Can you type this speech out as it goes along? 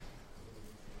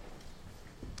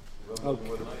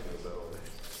Okay.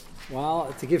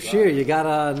 Well, to give shir, you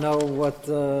gotta know what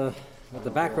the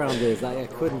background is. I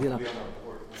couldn't,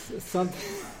 some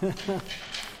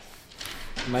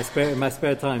in my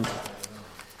spare time.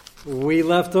 We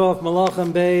left off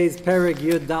Malachim Beis Perek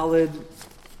Yud Dalid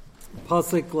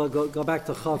Pasuk. Go back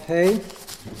to Chav Hey.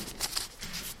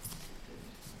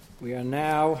 We are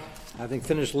now, I think,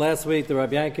 finished last week the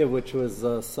Rabbi Yankiv, which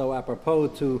was so apropos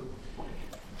to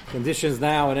conditions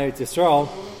now in Eretz Yisrael.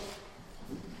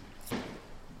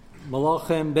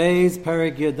 Malachim Beis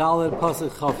Perek Yud Dalid Pasuk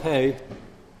Chav Hey.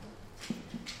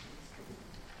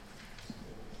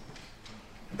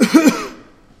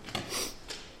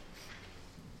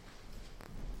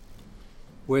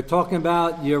 We're talking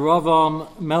about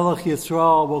Yeravam Melech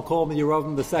Yisrael. We'll call him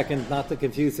Yeravam II, not to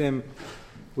confuse him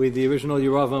with the original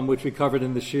Yeravam, which we covered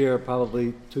in the Shir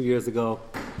probably 2 years ago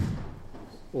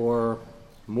or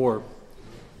more.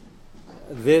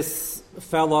 This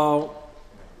fellow,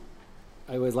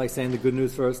 I always like saying the good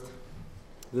news first.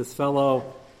 This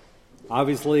fellow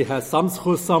obviously has some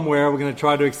schus somewhere. We're going to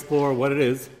try to explore what it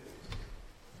is.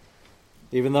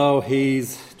 Even though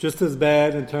he's just as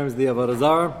bad in terms of the Avodah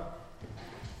Zarah.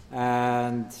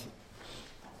 And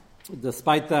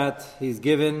despite that, he's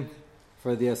given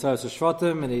for the Aseres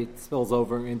Shvatim, and he spills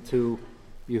over into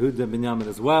Yehuda and Binyamin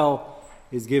as well.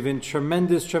 He's given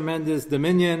tremendous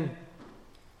dominion,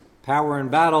 power in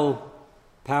battle,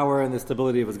 power in the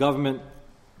stability of his government.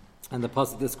 And the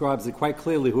pasuk describes it quite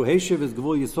clearly. Hu Heshiv is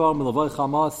Gvul Yisrael Milavoi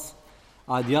Chamas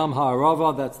Ad Yam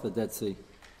Ha'arava. That's the Dead Sea.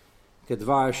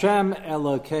 Kedvar Hashem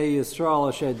Elokei Yisrael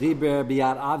Asher Diber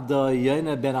Biyad Avda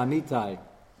Yena Ben Amitai.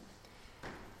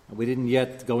 We didn't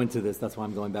yet go into this, that's why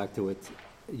I'm going back to it.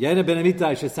 Yena ben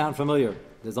Amitai should sound familiar.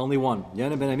 There's only one.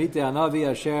 Yena ben Amitai Anavi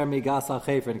Asher Migasa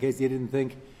Chefer. In case you didn't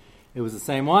think it was the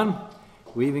same one,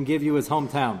 we even give you his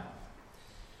hometown.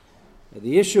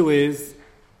 The issue is,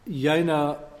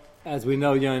 Yena, as we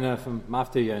know Yena from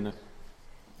Mafte Yena,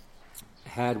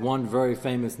 had one very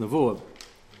famous nevuah.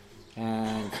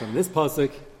 And from this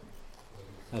pasuk,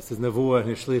 that's his nevuah,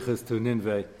 his shlichus to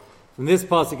Nineveh. From this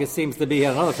pasuk, it seems to be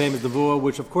another famous nevuah,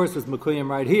 which of course was Mekuyim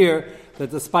right here,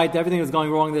 that despite everything that was going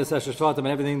wrong with the Aseres Shvatim and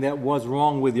everything that was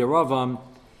wrong with Yeravam,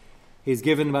 he's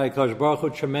given by Kadosh Baruch Hu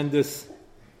tremendous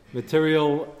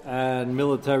material and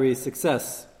military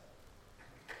success.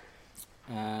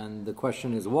 And the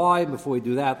question is why? Before we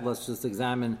do that, let's just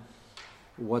examine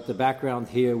what the background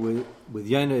here with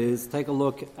Yena is. Take a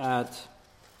look at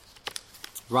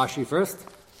Rashi first.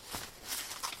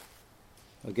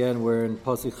 Again, we're in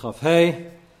Pasuk Chav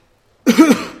Hey.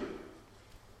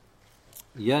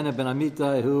 Yena ben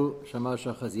Amitai hu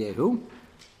Shamasha Chaziehu.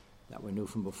 That we knew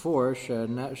from before.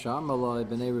 Shamalai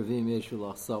b'nei Revim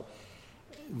Yeshulach. So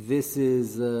this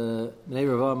is b'nei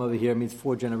Revam over here means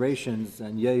 4 generations,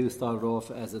 and Yehu started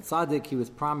off as a tzaddik. He was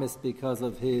promised because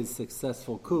of his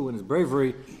successful coup and his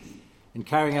bravery in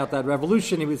carrying out that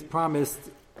revolution. He was promised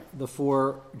the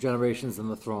 4 generations on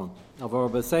the throne. Avar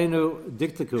Basenu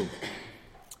Diktaku.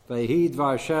 Vayhi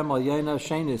Dvar Hashem al Yena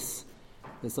Shenis.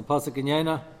 There's a pasuk in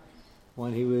Yena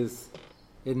when he was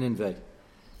in Nineveh.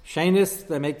 Shenis,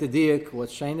 they make the diak.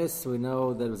 What's Shenis? We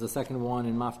know that it was the second one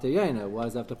in Mafte Yena. Why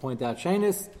does I have to point out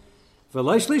Shenis?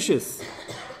 V'lei Shlishis.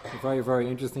 Very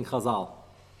interesting chazal.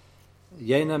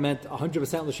 Yena meant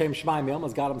 100% l'shem shemaim. He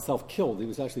almost got himself killed. He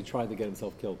was actually trying to get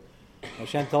himself killed.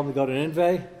 Hashem told him to go to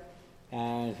Nineveh,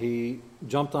 and he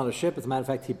jumped on a ship. As a matter of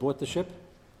fact, he bought the ship.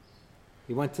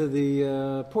 He went to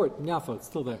the port in Jaffa, it's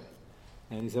still there.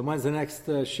 And he said, when's the next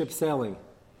ship sailing?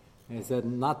 And he said,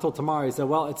 not till tomorrow. He said,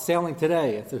 well, it's sailing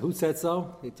today. I said, who said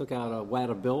so? He took out a wad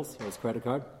of bills, or his credit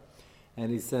card.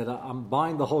 And he said, I'm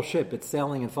buying the whole ship. It's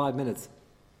sailing in 5 minutes.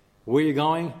 Where are you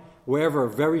going? Wherever,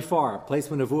 very far. A place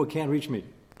where Nevuah can't reach me.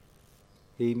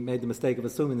 He made the mistake of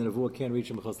assuming that Nevuah can't reach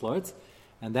him because Lord's.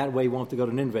 And that way he wanted to go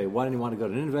to Nineveh. Why didn't he want to go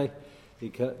to Nineveh?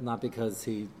 Not because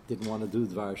he didn't want to do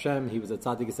Dvar Hashem. He was a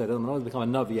tzaddik. He said, in order to become a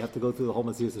navi, you have to go through the whole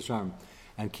Mesiras Yesharim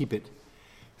and keep it.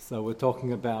 So we're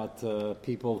talking about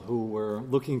people who were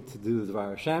looking to do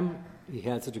Dvar Hashem. He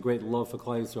had such a great love for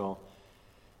Klal Yisrael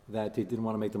that he didn't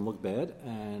want to make them look bad,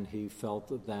 and he felt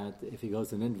that if he goes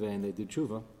to Nineveh and they do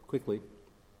tshuva quickly,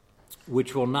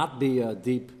 which will not be a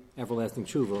deep, everlasting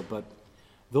tshuva, but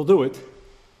they'll do it,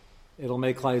 it'll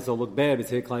make Klal Yisrael look bad.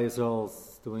 It's here Klal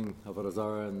Yisrael's doing Avodah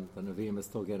Zarah, and the Nevi'im is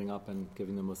still getting up and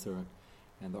giving them Musar,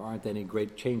 and there aren't any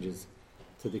great changes.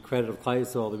 To the credit of Klal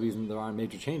Yisrael, the reason there aren't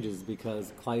major changes is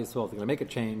because Klal Yisrael, if they're going to make a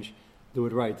change, do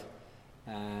it right.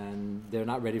 And they're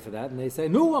not ready for that, and they say,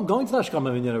 no, I'm going to the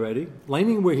Ashkama Minyan already.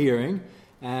 Laning we're hearing,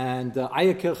 and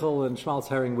Ayakichel and Schmaltz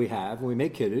Herring we have, and we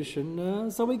make Kiddush,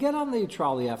 and so we get on the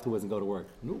trolley afterwards and go to work.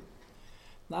 No,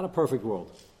 not a perfect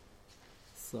world.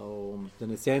 So the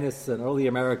Nisyanis in early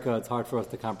America, it's hard for us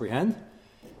to comprehend.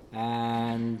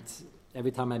 And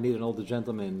every time I meet an older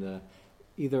gentleman,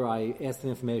 either I ask the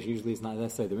information, usually it's not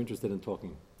necessary, they're interested in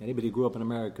talking. Anybody who grew up in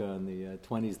America in the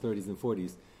 20s, 30s, and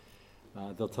 40s,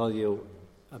 they'll tell you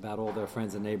about all their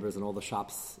friends and neighbors and all the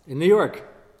shops in New York,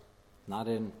 not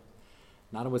in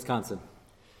Wisconsin.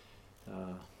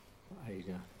 I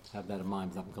have that in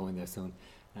mind because I'm going there soon.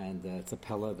 And it's a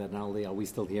pella that not only are we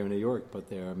still here in New York, but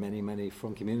there are many, many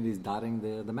from communities dotting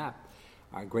the map.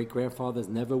 Our great-grandfathers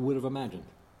never would have imagined.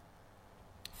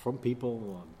 From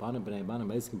people,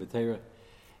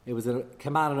 it was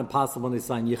come out impossible when they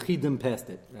signed Yechidim past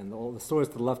it. And all the stores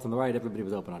to the left and the right, everybody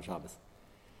was open on Shabbos.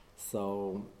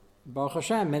 So, Baruch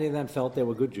Hashem, many of them felt they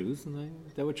were good Jews, and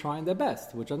they were trying their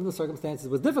best, which under the circumstances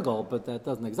was difficult, but that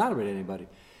doesn't exonerate anybody.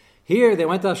 Here, they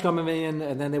went to Ashkam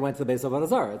and then they went to the base of Avodah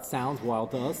Zarah. It sounds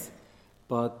wild to us,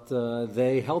 but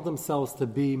they held themselves to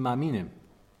be Maminim.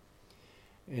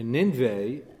 In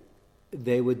Ninveh,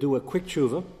 they would do a quick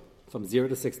tshuva from 0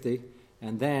 to 60,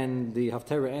 and then the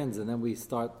Haftarah ends, and then we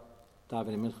start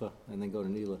davening Mincha, and then go to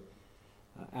Nila.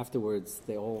 Afterwards,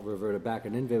 they all reverted back,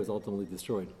 and Ninveh was ultimately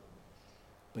destroyed.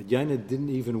 But Yaina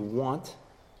didn't even want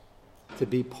to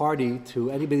be party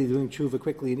to anybody doing tshuva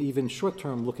quickly and even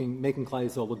short-term making Klal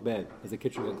Yisrael look bad as a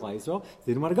kitchen of Klal Yisrael.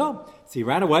 He didn't want to go. So he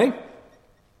ran away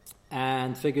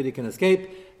and figured he can escape.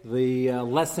 The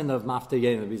lesson of Mafta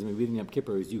Yaina, the reason we're reading Yom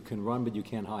Kippur, is you can run but you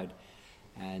can't hide.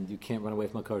 And you can't run away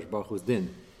from HaKadosh Baruch Hu's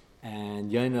din. And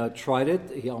Yaina tried it.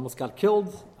 He almost got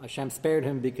killed. Hashem spared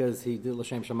him because he did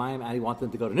L'Shem Shamayim and he wanted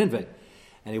him to go to Ninveh.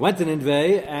 And he went to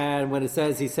Ninveh, and when it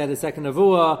says he said his second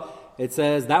Nevuah, it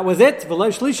says, that was it. V'lo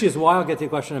shlishi is why, I'll get to your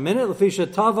question in a minute.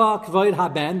 L'fisha tava kvoid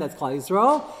haben, that's Klal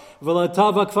Yisrael. V'lo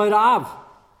tava kvoid av.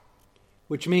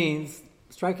 Which means,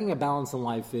 striking a balance in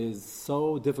life is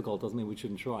so difficult, doesn't mean we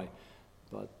shouldn't try.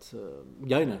 But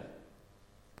Yaina,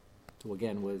 who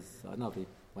again was a Navi,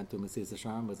 went to Mesilas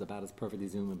Yesharim, was about as perfect a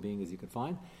human being as you could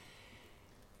find.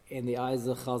 In the eyes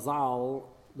of Chazal,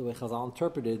 the way Chazal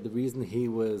interpreted, the reason he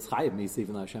was Chayiv Misa,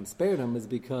 even though Hashem spared him, is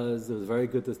because it was very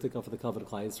good to stick up for the covenant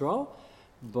of Klal Yisrael,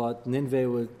 but Ninveh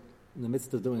was in the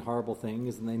midst of doing horrible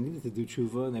things, and they needed to do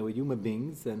tshuva, and they were human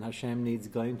beings, and Hashem needs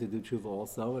Goyim to do tshuva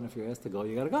also, and if you're asked to go,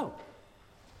 you got to go.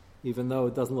 Even though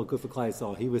it doesn't look good for Klal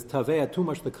Yisrael. He was Taveh too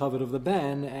much the covenant of the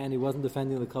Ben, and he wasn't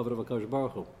defending the covenant of HaKadosh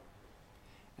Baruch Hu.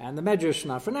 And the Medrash,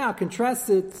 not for now, contrasts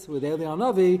it with Eliyahu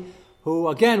Navi, who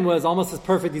again was almost as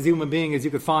perfect as a human being as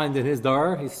you could find in his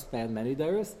dar. He spanned many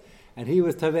dars. And he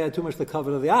was Taveh too much the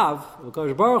cover of the Av,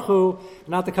 HaKadosh Baruch Hu,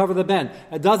 not the cover of the Ben.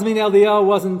 It doesn't mean Eliyahu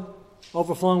wasn't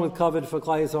overflowing with covet for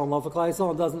Klal Yisrael and love for Klal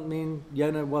Yisrael. It doesn't mean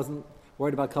Yonah wasn't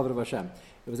worried about covet of Hashem.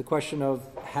 It was a question of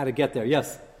how to get there.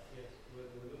 Yes?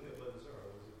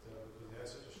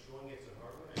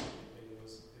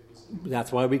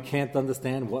 That's why we can't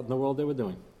understand what in the world they were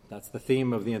doing. That's the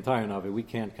theme of the entire Navi. We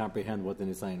can't comprehend what the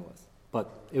Nisayin was. But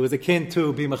it was akin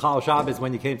to be Mechal Shabbos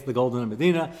when you came to the Golden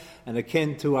Medina, and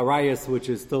akin to Arayas, which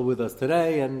is still with us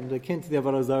today, and akin to the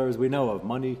Avodah Zarahs we know of,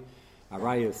 money,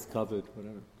 Arayas, covet,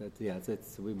 whatever.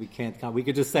 We can't. We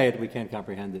could just say it. We can't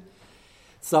comprehend it.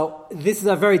 So this is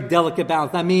a very delicate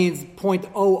balance. That means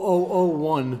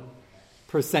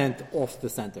 0.0001% off the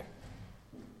center.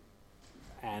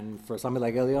 And for somebody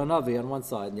like Eliyahu Navi on one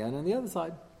side, and Yana on the other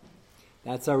side,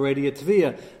 that's already a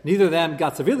tviyah. Neither of them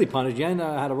got severely punished.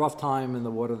 Yana had a rough time in the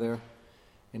water there,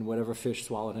 in whatever fish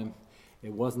swallowed him.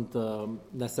 It wasn't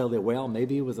necessarily a whale.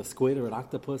 Maybe it was a squid or an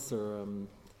octopus or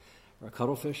a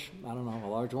cuttlefish. I don't know, a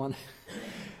large one.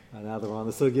 Now they're on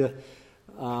the sugya.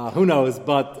 Who knows?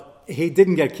 But he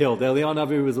didn't get killed. Eliyahu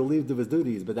Navi was relieved of his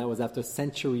duties, but that was after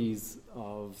centuries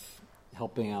of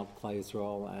helping out Klal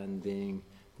Yisrael and being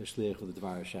the shliach of the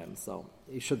Dvar Hashem. So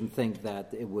you shouldn't think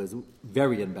that it was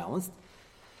very imbalanced.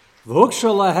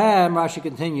 Rashi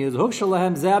continues, the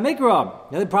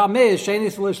other problem is,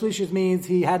 Shenis Shlishis means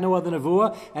he had no other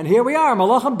nevuah, and here we are,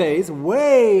 Malachim Beis,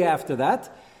 way after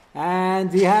that,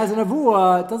 and he has a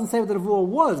nevuah. It doesn't say what the nevuah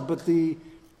was, but the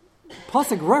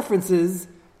pasuk references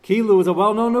Kilu is a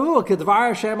well-known nevuah. Kedvar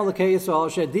Hashem Elokei Yisrael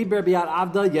shediber biyad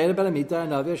Avda Yeda Ben Amita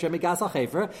and Navi Hashem Igas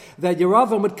HaChefer, that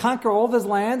Yeravim would conquer all of his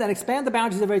land and expand the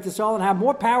boundaries of Eretz Yisrael and have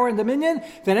more power and dominion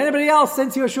than anybody else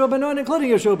since Yeshua ben Nun, including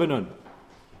Yeshua ben Nun.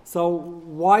 So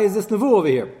why is this nevuah over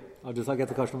here? I'll get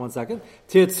the question in 1 second.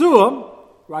 Tirtzuah,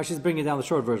 Rashi's bringing down the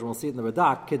short version. We'll see it in the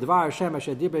Radak. Kedvar Hashem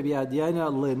shediber biyad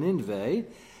Yeda leNinveh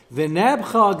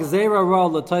v'nebcha gzeira ra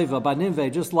l'tova by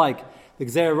Ninveh, just like the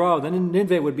gzeira ra, then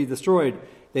Ninveh would be destroyed.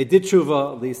 They did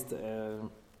tshuva, at least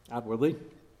outwardly.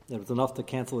 It was enough to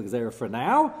cancel the Gzeira for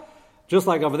now. Just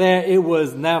like over there, it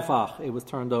was nefach. It was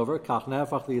turned over. Kach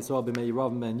nefach li Yisrael b'mei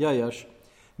Yeravam ben Yayash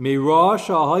Mira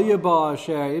shahayaba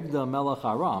asher ibda melech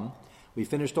Aram. We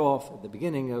finished off at the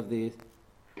beginning of the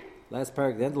last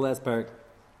parak, the end of the last parak,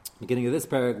 beginning of this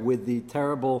parak, with the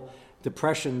terrible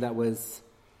depression that was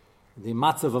the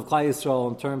matzav of Klal Yisrael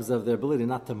in terms of their ability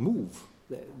not to move.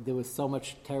 There was so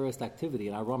much terrorist activity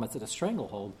in Aram. It's at a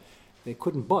stranglehold. They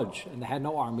couldn't budge, and they had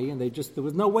no army, and there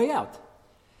was no way out.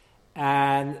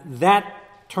 And that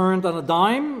turned on a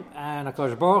dime, and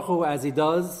HaKadosh Baruch Hu, as he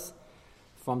does,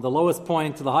 from the lowest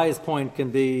point to the highest point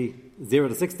can be 0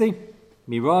 to 60.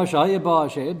 Mirash Ayaba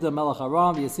She'ibda Melech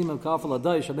Aram Yasimim Kafel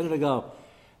Adaish. A minute ago,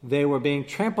 they were being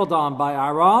trampled on by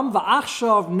Aram.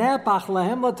 Va'achshav nepach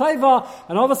lehem latayva,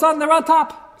 and all of a sudden they're on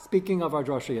top. Speaking of our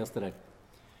drasha yesterday,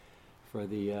 for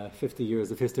the 50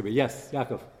 years of history. Yes,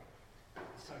 Yaakov.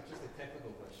 Sorry, just a technical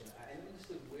question. I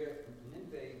understood where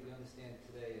Nineveh, we understand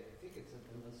today, I think it's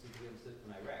we understood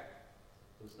in Iraq.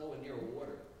 It was nowhere near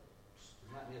water. It's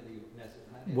not near the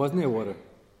Knesset. Wasn't near water.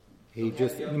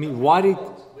 Why did...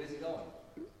 Where's he going?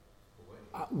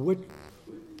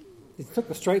 It took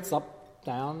the straits up,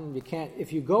 down. You can't...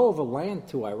 If you go over land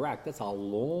to Iraq, that's a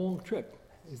long trip,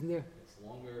 isn't there? It's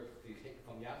longer. If you take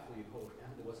from Yafu, you go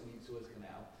down. There wasn't even Suez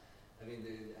Canal. I mean,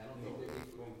 I don't think they're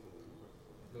going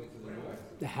to the north.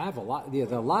 They have a lot... Yeah,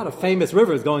 there are a lot of famous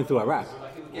rivers going through Iraq.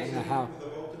 I don't know how...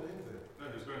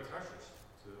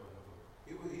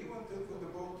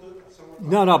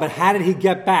 No, but how did he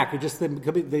get back? Just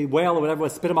the whale or whatever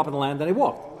spit him up in the land, then he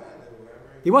walked.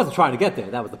 He wasn't trying to get there.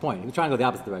 That was the point. He was trying to go the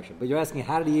opposite direction. But you're asking,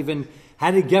 how did he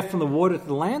get from the water to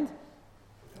the land?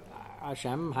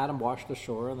 Hashem had him wash the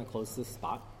shore in the closest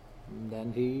spot, and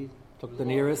then he took the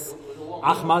nearest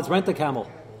Ahmad's rent-a-camel.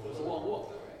 It was a long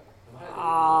walk, right?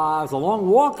 It was a long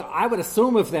walk. I would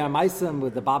assume if they're Meisim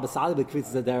with the Baba Sali with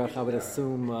Kvitz Derech, I would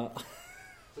assume.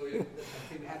 So you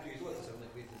have to resort to something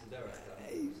like Kvitz Derech.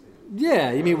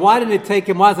 Yeah, you mean, why didn't it take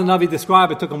him? Why does the Navi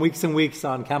describe it took him weeks and weeks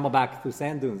on camelback through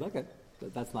sand dunes? Okay,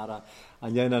 that's not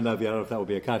on Yena Navi. I don't know if that would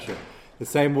be a kasha. The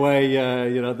same way,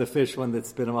 the fish when that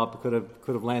spit him up could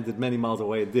have landed many miles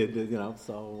away. It did,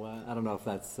 So I don't know if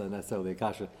that's necessarily a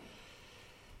kasha.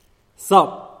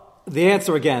 So the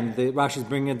answer again, the Rashi's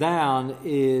bringing it down,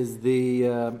 is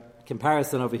the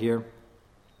comparison over here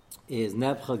is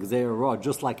Nebcha Gzeir Ra.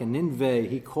 Just like in Ninveh,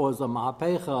 he caused a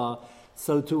Mahapecha,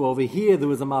 so too over here there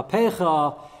was a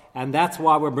Mahapecha, and that's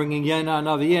why we're bringing Yena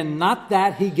Navi in. Not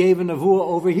that he gave a Nevuah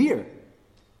over here.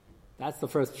 That's the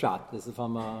first shot. This is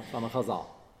from a Chazal.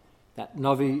 That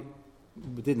Navi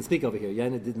didn't speak over here.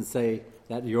 Yena didn't say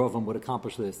that Yerovam would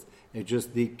accomplish this. It's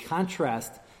just the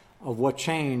contrast of what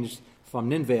changed from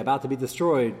Ninveh, about to be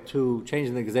destroyed, to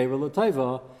changing the Gzeira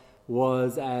L'Taiva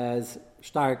was as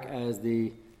stark as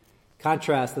the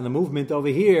contrast and the movement over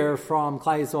here from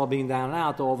Klal Yisrael being down and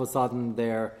out to all of a sudden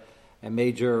they're a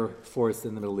major force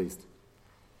in the Middle East.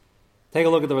 Take a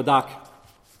look at the Radak.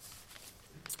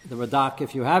 The Radak,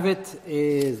 if you have it,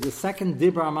 is the second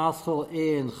Dibra Maschel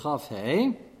in Chaf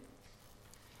Hei.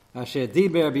 Asher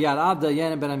Diber Biyad Abda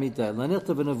Yena Ben Amita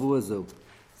Lenichta V'Nevuah Zu.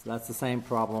 So that's the same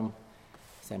problem.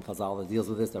 Same Chazal that deals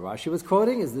with this that Rashi was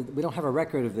quoting is that we don't have a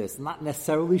record of this. Not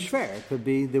necessarily shver. It could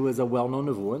be there was a well-known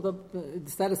Nevuah.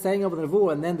 Instead of saying over the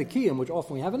Nevuah and then the Kiyum, which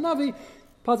often we have in Navi,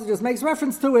 Pasuk just makes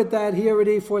reference to it that he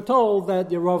already foretold that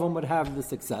Yerovam would have the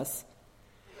success.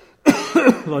 Lo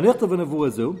nichtav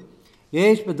v'nevuah zu,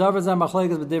 yesh b'davar zeh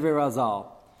machlekes b'divrei Razal.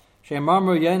 She'em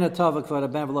marmor yena tov k'vad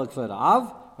ben v'lo k'vad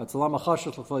av, v'tzalam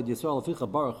achashush l'k'vad Yisrael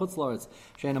l'ficha baruch chutz la'aretz,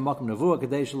 she'en ha'makom nevuah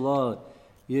k'dei shelo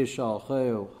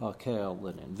yishalcheu hakel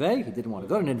l'Ninveh. He didn't want to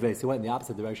go to Ninveh, so he went in the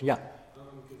opposite direction. Yeah.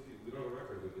 We don't have a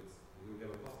record of it. We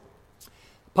have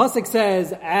a Pasuk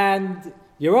says, and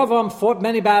Yerovam fought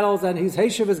many battles, and his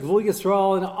Heishav is Gvul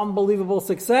Yisrael, an unbelievable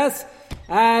success,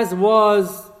 as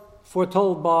was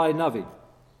foretold by Navi.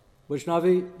 Which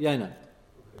Navi? Yena.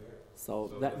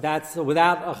 So that's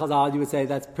without a Chazal, you would say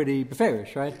that's pretty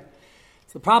beferish, right?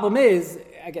 So the problem is,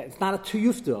 again, it's not a tu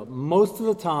yufta. Most of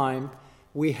the time,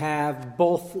 we have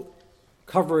both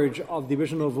coverage of the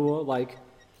original Nevuah, like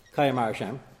Kayam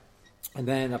Hashem, and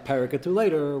then a parak or two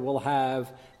later, we'll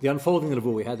have the unfolding of the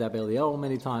Nevuah. We had that Belial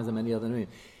many times and many other names.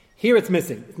 Here it's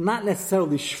missing. It's not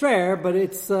necessarily shver, but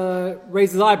it's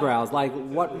raises eyebrows, like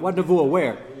what Nevuah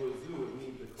where?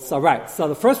 So right. So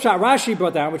the first shot Rashi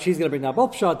brought down, which he's going to bring down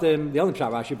both pshatim, the other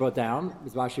shot Rashi brought down,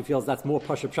 because Rashi feels that's more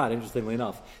pashup pshat, interestingly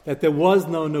enough, that there was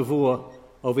no Nevuah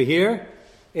over here.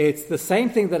 It's the same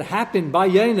thing that happened by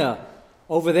Yena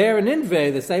over there in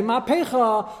Ninveh, the same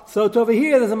Mapecha, so to over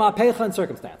here there's a Mapecha in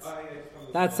circumstance.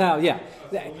 That's how, yeah.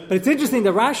 But it's interesting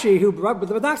that Rashi, the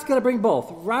Radak's going to bring both.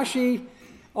 Rashi,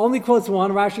 only quotes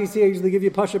one. Rashi's here usually give you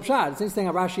a Pashut shot. It's interesting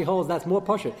how Rashi holds that's more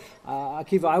Pashut.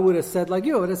 Akiva, I would have said like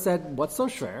you. I would have said, what's so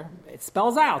schwer? It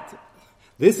spells out.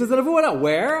 This is a nevuah.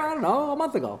 Where? I don't know, a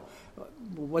month ago.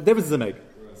 What difference does it make?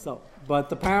 Right. So,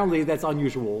 but apparently that's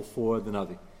unusual for the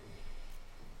Navi.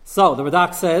 So the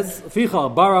Radak says,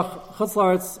 Ficha Baruch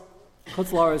Chutzlaretz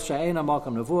She'ena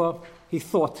Malkam Nevuah. He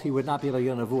thought he would not be able to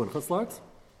get a nevuah in Chutzlaretz.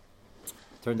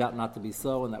 Turned out not to be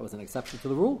so, and that was an exception to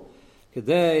the rule.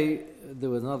 Today, there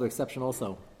was another exception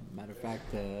also. Matter of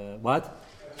fact, what?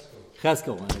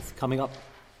 Cheskel, and it's coming up.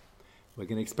 We're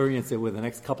going to experience it within the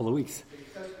next couple of weeks.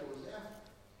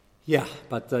 Yeah,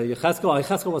 but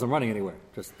Cheskel wasn't running anywhere.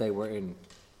 Just they were in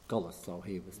Gullus, so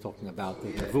he was talking about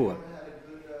the nevuah.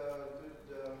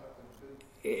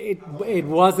 It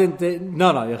wasn't.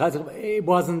 It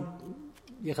wasn't.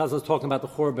 Yechaz was talking about the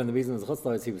Churban. The reason it was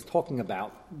Chutzlaretz, he was talking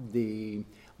about the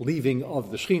leaving of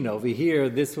the Shechina. Over here,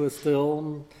 this was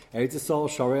still Eretz Yisrael,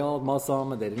 Sharel,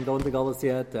 Masam, and they didn't go into Galus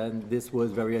yet, and this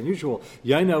was very unusual.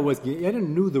 Yaina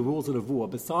knew the rules of the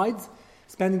Nevuah. Besides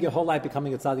spending your whole life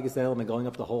becoming a Tzaddik Yisrael and going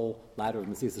up the whole ladder of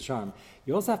Mesilas Yesharim,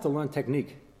 you also have to learn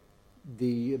technique.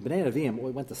 The Bnei Nevi'im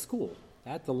went to school.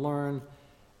 They had to learn,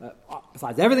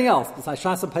 besides everything else, besides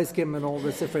Shas and Peskim and all the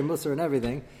Sifrei Musar and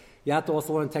everything, you had to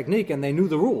also learn technique, and they knew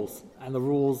the rules. And the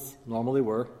rules normally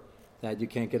were that you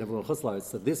can't get a Nevuah Chutzlaretz.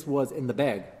 So this was in the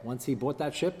bag. Once he bought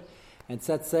that ship and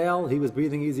set sail, he was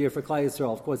breathing easier for Klal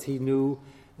Yisrael. Of course, he knew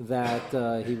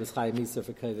that he was Chai Misa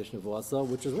for Kodesh Nevuah,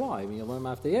 which is why. I mean, you learn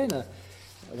after Yena.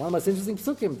 One of the most interesting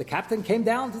psukim, the captain came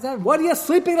down and said, "What are you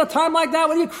sleeping at a time like that?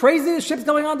 What are you crazy? The ship's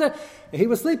going on there." And he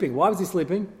was sleeping. Why was he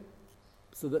sleeping?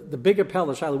 So the bigger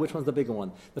Pella, Shiloh, which one's the bigger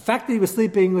one? The fact that he was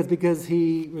sleeping was because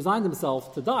he resigned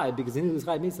himself to die because he knew he was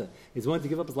Chai Misa. He's willing to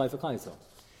give up his life for Klal Yisrael.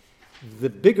 The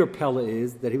bigger Pella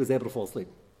is that he was able to fall asleep.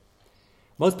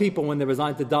 Most people, when they're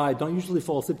resigned to die, don't usually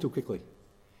fall asleep too quickly.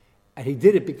 And he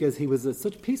did it because he was at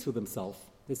such peace with himself.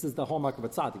 This is the hallmark of a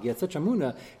tzaddik. He had such a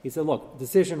munah. He said, look,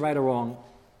 decision, right or wrong,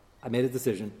 I made a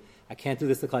decision. I can't do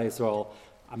this to Klal Yisrael.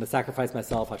 I'm going to sacrifice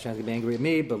myself. Hashem's going to be angry at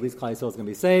me, but at least Klal Yisrael is going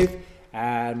to be saved.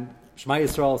 And Shema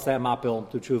Yisrael, say Mapil,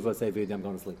 do tshuva, say Vidim, I'm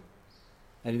going to sleep.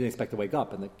 And he didn't expect to wake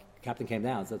up. And the captain came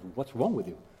down and said, what's wrong with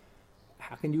you?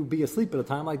 How can you be asleep at a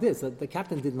time like this? The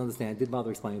captain didn't understand, didn't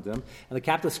bother explaining to him. And the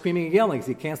captain was screaming and yelling because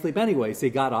he can't sleep anyway. So he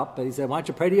got up and he said, why don't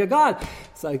you pray to your God?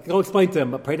 So I go explain to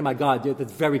him, pray to my God.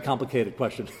 That's a very complicated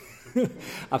question.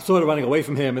 I'm sort of running away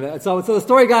from him. And so the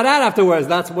story got out afterwards.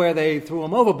 That's where they threw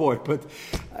him overboard. But,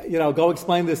 go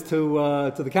explain this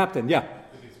to the captain. Yeah.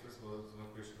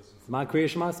 Zman Kriya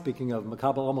Shema, speaking of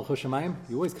Makabel Omel Chushamayim,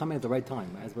 you always come in at the right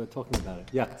time as we're talking about it.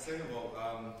 Yeah. Second of all,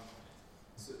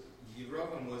 so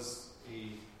Yerovam was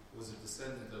a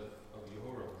descendant of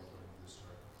Yehoram in this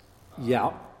story. Yeah.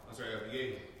 I'm sorry, of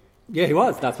Yehu. Yeah, he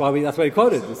was. That's why he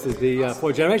quoted. So this is the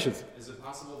 4 generations. Is it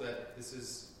possible that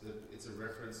it's a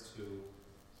reference to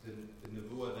the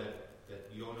Nevuah that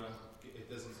Yonah, it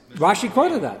doesn't... Rashi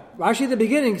quoted that. Rashi at the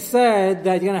beginning said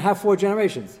that you're going to have 4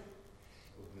 generations.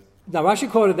 Now, Rashi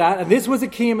quoted that, and this was a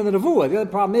kiyum in the Nevuah. The other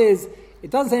problem is, it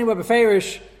doesn't say anywhere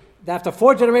beferish that after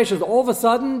 4 generations, all of a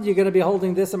sudden, you're going to be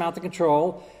holding this amount of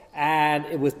control, and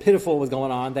it was pitiful what was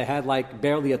going on. They had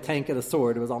barely a tank and a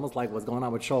sword. It was almost like what's going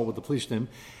on with Shaul with the Plishtim.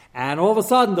 And all of a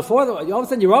sudden,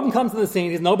 Yerovam comes to the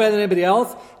scene. He's no better than anybody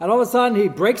else, and all of a sudden, he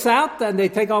breaks out, and they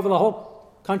take over the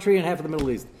whole country and half of the Middle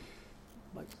East.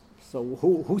 So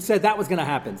who said that was going to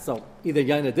happen? So either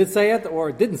Yaina did say it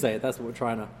or didn't say it. That's what we're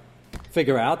trying to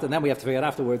figure out, and then we have to figure out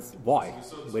afterwards why.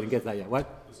 We didn't get that yet. What?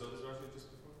 You saw this Rashi just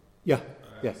before? Yeah.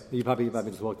 Yeah. You probably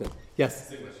just walked in.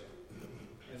 Yes. In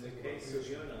the case of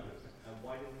Yonah,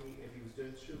 why didn't he, if he was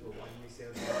doing tshuva, why didn't he say,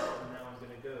 okay, now I'm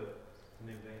going to go to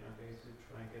Nineveh and I'm going to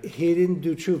try and get... He didn't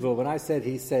do tshuva. When I said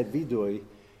he said vidui,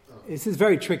 this is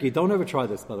very tricky. Don't ever try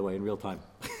this, by the way, in real time.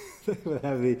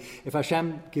 If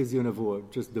Hashem gives you a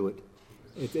nevuah, just do it.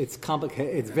 It's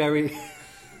complicated. It's very...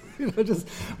 just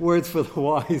words for the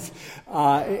wise.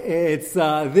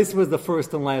 This was the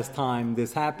first and last time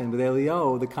this happened with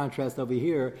Eliyahu. The contrast over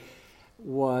here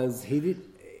was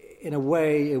in a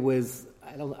way, it was,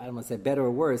 I don't want to say better or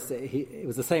worse. It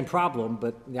was the same problem,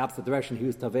 but in the opposite direction. He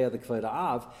was Taveh the Kvod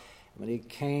Av. When he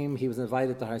came, he was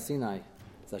invited to Har Sinai.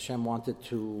 So Hashem wanted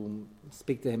to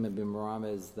speak to him and be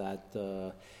Meramez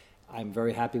that I'm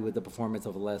very happy with the performance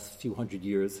over the last few hundred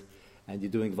years. And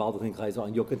you're doing Gvaldik in Klal Yisrael,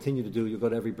 and you'll continue to do. You'll go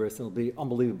to every birth, and it'll be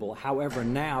unbelievable. However,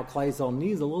 now Klal Yisrael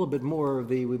needs a little bit more of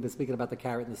we've been speaking about the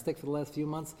carrot and the stick for the last few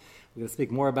months. We're going to speak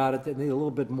more about it. They need a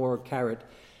little bit more carrot,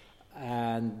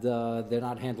 and they're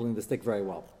not handling the stick very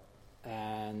well.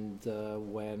 And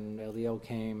when Eliyahu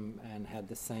came and had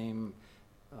the same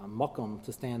mokum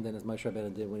to stand in as Moshe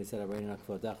Rabbeinu did when he said, "Areinu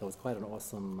Kvodecha." It was quite an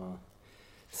awesome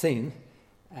scene.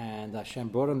 And Hashem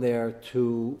brought him there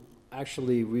to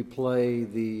actually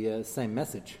replay the same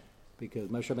message, because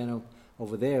Moshe Rabbeinu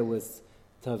over there was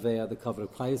Taveh, the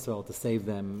covenant of Klal Yisrael, to save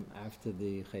them after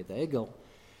the Chet HaEgel.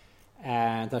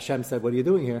 And Hashem said, "What are you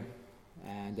doing here?"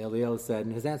 And Eliel said,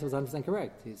 and his answer was 100%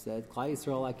 correct. He said, "Klal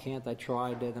Yisrael, I can't. I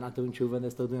tried. They're not doing tshuva, and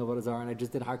they're still doing avodah zarah. And I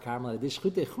just did Har Carmel. I did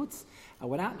shchutei chutz. I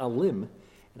went out on a limb,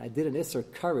 and I did an Isser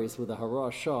Karis with a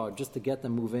Hara Shah just to get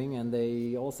them moving, and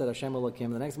they all said Hashem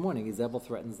Elokim. The next morning, Izebel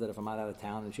threatens that if I'm out of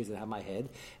town, and she said, have my head,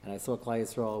 and I saw Klal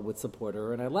Yisrael would support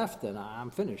her, and I left, and I'm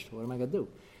finished. What am I going to do?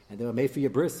 And they were made for your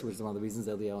bris, which is one of the reasons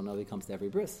Eliyahu Navi comes to every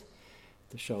bris,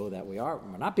 to show that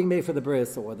we're not being made for the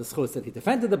bris, or the schus that he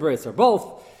defended the bris, or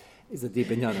both, is a deep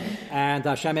inyanim. And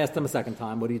Hashem asked him a second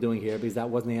time, what are you doing here? Because that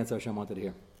wasn't the answer Hashem wanted to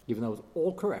hear, even though it was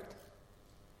all correct.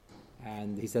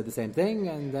 And he said the same thing,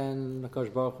 and then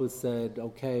Hakadosh Baruch Hu said,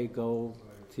 okay, go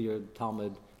to your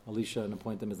Talmud, Elisha, and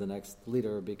appoint him as the next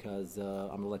leader, because I'm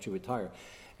going to let you retire.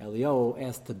 Eliyahu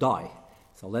asked to die,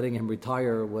 so letting him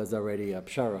retire was already a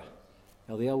pshara.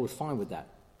 Eliyahu was fine with that.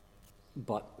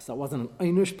 So it wasn't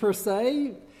an einish per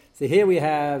se. So here we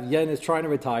have Yen is trying to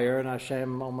retire, and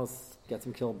Hashem almost gets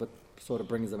him killed, but sort of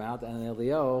brings him out, and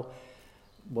Eliyahu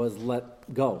was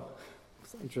let go.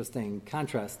 It's an interesting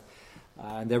contrast.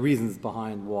 And there are reasons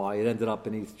behind why it ended up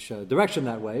in each direction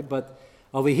that way. But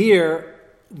over here,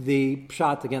 the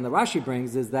shot again that Rashi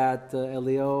brings is that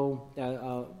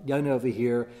Eliyahu, Yonah over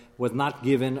here, was not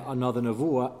given another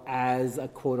nevuah as a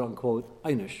quote-unquote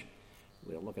einish.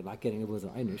 We don't look at not getting nevuah as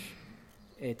an einish.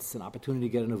 It's an opportunity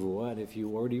to get a nevuah, and if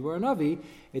you already were a navi,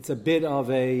 it's a bit of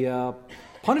a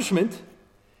punishment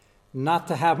not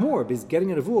to have more, because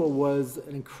getting a nevuah was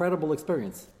an incredible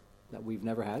experience that we've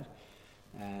never had,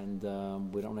 and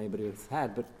we don't know anybody who's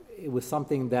had, but it was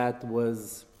something that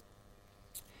was,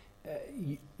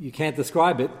 you can't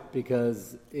describe it,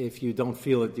 because if you don't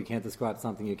feel it, you can't describe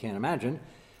something you can't imagine,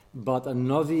 but a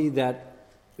navi that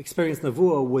experienced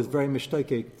nevuah was very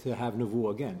mishtokek to have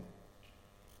nevuah again.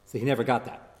 So he never got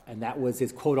that. And that was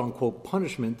his quote-unquote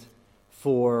punishment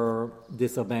for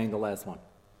disobeying the last one.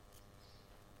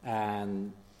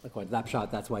 And according to that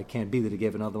shot, that's why it can't be that he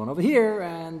gave another one over here.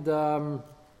 And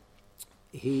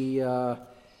he's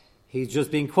just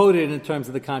being quoted in terms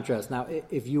of the contrast. Now,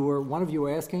 if you were, one of you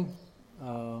were asking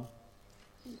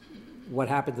what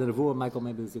happened to the nevuah, Michael,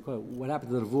 maybe this is a quote, what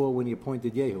happened to the nevuah when he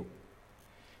appointed Yehu?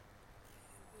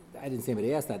 I didn't see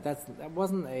anybody ask that. That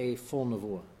wasn't a full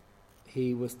nevuah.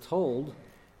 He was told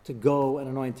to go and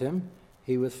anoint him.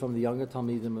 He was from the younger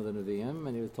Talmidim of the Nevi'im,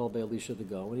 and he was told by Elisha to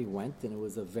go, and he went, and it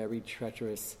was a very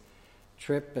treacherous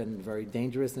trip and very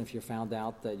dangerous, and if you're found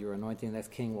out that you're anointing the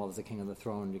next king while there's a king on the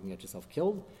throne, you can get yourself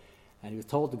killed. And he was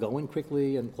told to go in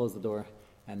quickly and close the door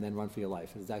and then run for your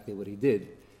life. Exactly what he did.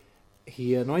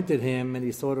 He anointed him, and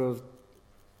he sort of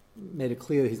made it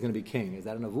clear that he's going to be king. Is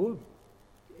that a nevuah?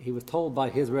 He was told by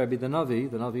his Rebbe, the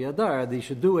Navi Adar, that he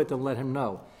should do it and let him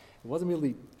know. It wasn't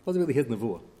really his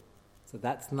nevuah. So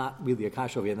that's not really a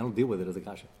kasha over here. They don't deal with it as a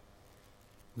kasha.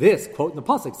 This, quote in the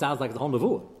pasuk, sounds like the whole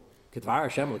nevuah. That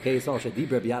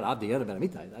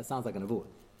sounds like a nevuah.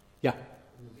 Yeah? The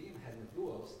Nevi'im had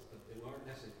nevuahs, but they weren't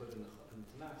necessarily put in the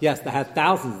Tanakh. Yes, they had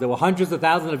thousands. There were hundreds of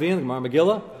thousands of Nevi'im, the Gemara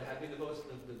Megillah. But it had been nevuahs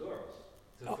in the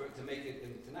Doros to make it in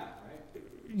the Tanakh, right?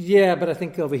 Yeah, but I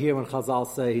think over here when Chazal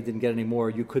say he didn't get any more,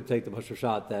 you could take the Pashup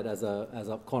shot that as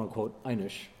a quote-unquote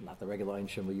einish, not the regular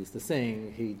einish we're used to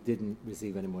saying, he didn't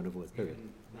receive any more nevuahs, period.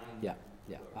 Yeah.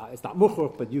 It's not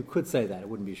muchur, but you could say that. It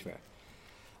wouldn't be shver.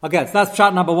 Okay, so that's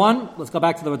shot number one. Let's go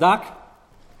back to the Radak.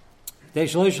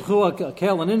 It'll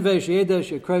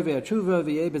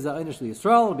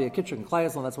be a kitchen and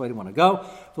class, and that's where you want to go.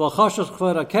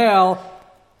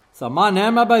 So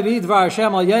Manema by Vidvar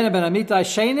Hashem al Yena ben Amitai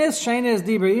Shenis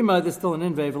Dibra Ima. There's still an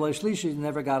invei. V'lo Shlishi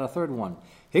never got a third one.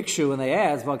 Hikshu, and they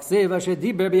asked Vaksiv Asher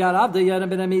Dibra B'Yad Avda Yena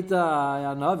ben Amitai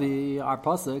Yanavi our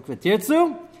pasuk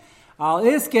V'Tirtzu Al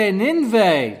Iske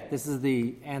Ninvei. This is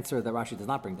the answer that Rashi does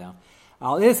not bring down.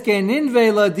 Al Iske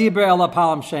Ninvei La Dibra El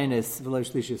Apalam Shenis V'lo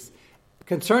Shlishis.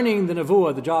 Concerning the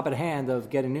nevuah, the job at hand of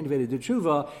getting Ninvei to do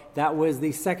tshuva, that was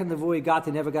the second nevuah he got.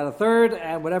 He never got a third,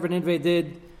 and whatever Ninvei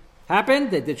did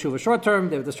happened. They did tshuva short term,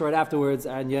 they were destroyed afterwards,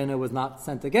 and Yena was not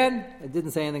sent again. It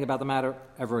didn't say anything about the matter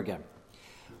ever again.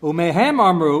 Umehem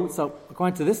Amru, so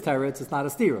according to this teretz, it's not a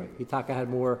stira. Hitaka had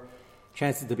more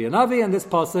chances to be a Navi, and this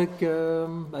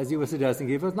pasuk, as you were suggesting,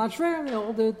 Giva, is not shver. They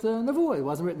all did nevuah. It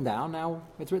wasn't written down, now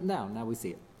it's written down, now we see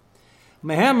it.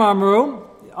 Mehem Amru,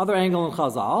 the other angle in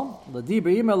Chazal,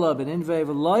 Ladibri Imela ben Inve,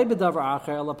 V'loi B'davar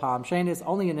Acher, Lapam Shenis,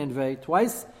 only in Inve,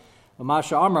 twice.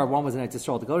 Masha Amar, one was in Eretz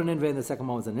Yisrael to go to Nineveh, and the second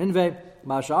one was in Nineveh.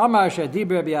 Masha Amar,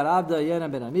 Shadibra Biad Abda,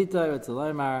 Yena ben Amita,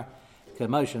 Etzelemar,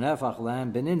 Kemoshe Nefach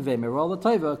Lem, Ben Nineveh, Merol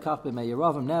Taiva, Kach Ben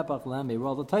Meyeravim, Nefach Lem,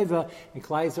 Merol Taiva, and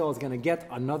Klai Yisrael is going to get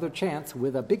another chance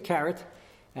with a big carrot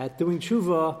at doing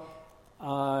tshuva.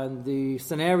 The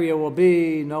scenario will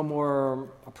be no more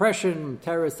oppression,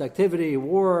 terrorist activity,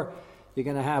 war. You're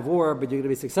going to have war, but you're going to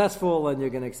be successful, and you're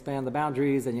going to expand the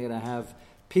boundaries, and you're going to have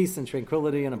peace and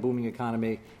tranquility and a booming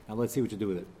economy, and let's see what you do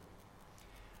with it.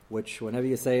 Which, whenever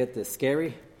you say it, is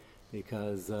scary,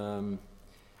 because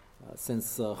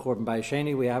since Churban Bayis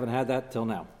Sheni, we haven't had that till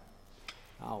now.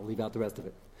 I'll leave out the rest of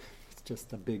it. It's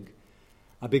just a big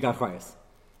achrayus.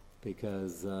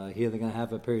 Because here they're going to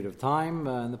have a period of time,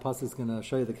 and the pasuk is going to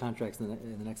show you the contracts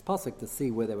in the next pasuk to see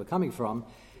where they were coming from,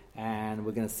 and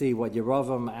we're going to see what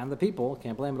Yeravam and the people,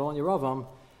 can't blame it all on Yeravam,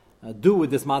 do with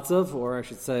this matzav, or I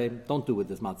should say, don't do with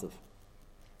this matzav.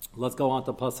 Let's go on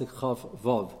to pasuk Chav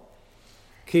Vav.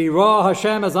 Ki ra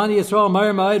Hashem as ani Yisrael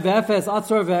Meir Ma'id ve'efes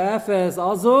atzor ve'efes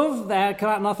azuv. That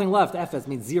got nothing left. Efes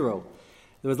means zero.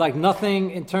 There was like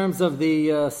nothing in terms of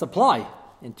the supply,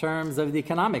 in terms of the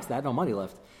economics. They had no money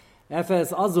left.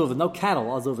 Efes azuv, no cattle.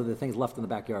 Azuv are the things left in the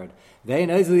backyard. They in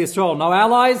Yisrael, no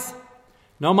allies,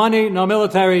 no money, no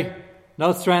military,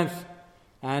 no strength,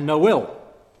 and no will.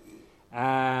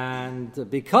 And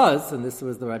because, and this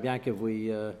was the Rabbi Yankov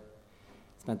we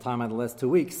spent time on the last 2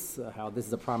 weeks, how this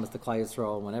is a promise to Klai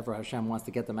Yisrael whenever Hashem wants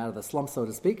to get them out of the slump, so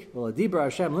to speak. Well, Adibra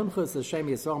Hashem limchus Hashem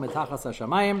Yisrael mitachas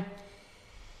hashamayim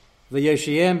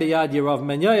v'yeshiyem biyad Yerav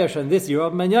ben Yoash, and this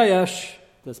Yerav ben Yoash,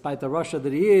 despite the Russia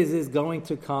that he is going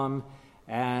to come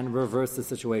and reverse the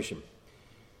situation.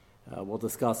 We'll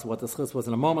discuss what the schus was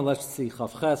in a moment. Let's see.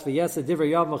 Chavches v'yesed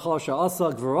divrei Yav mechal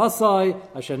she'asa gvurasai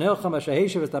asher nilcham asher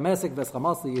heishav v'tamesek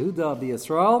v'schamas liYehuda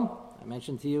b'Yisrael. I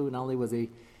mentioned to you, not only was he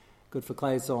good for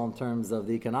Klai Yisrael in terms of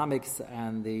the economics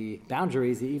and the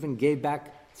boundaries, he even gave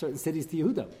back certain cities to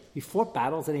Yehuda. He fought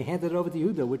battles and he handed it over to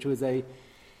Yehuda, which was a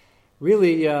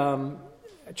really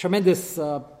a tremendous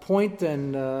point,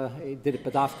 and he did it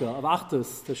bedafka of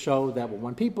Achdus to show that we're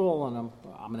one people, and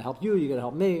I'm going to help you, you're going to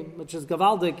help me, which is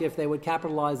gavaldik if they would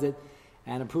capitalize it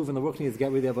and improve in the Ruchnis,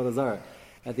 get rid of Avodah Zarah.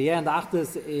 At the end,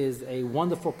 Achdus is a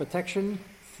wonderful protection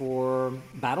for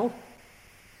battle,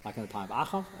 like in the time of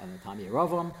Achav and the time of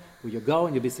Yeravam, where you go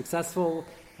and you'll be successful,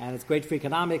 and it's great for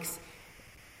economics.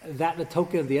 That, the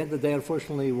token, at the end of the day,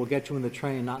 unfortunately, will get you in the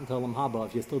train, not until Lam Haba,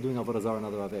 if you're still doing Avodah Zarah and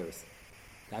other Averis.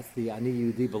 That's the Ani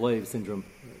Yehudi Belev syndrome,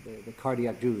 the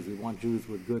cardiac Jews. We want Jews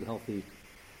with good, healthy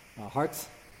hearts.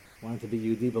 We want them to be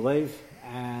Yehudi Belev,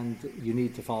 and you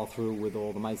need to follow through with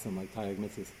all the Maisim, like Taryag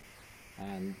Mitzvahs.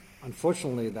 And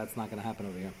unfortunately, that's not going to happen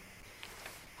over here.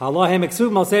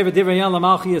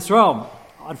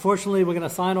 Unfortunately, we're going to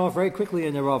sign off very quickly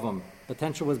in Yeravam.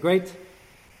 Potential was great.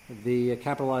 The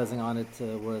capitalizing on it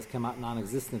was came out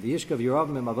non-existent. The Yishkav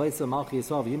Yeravam in Mavleisa Malchi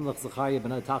Yisrael Yimlech Zechariah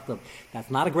B'nai Tachtav. That's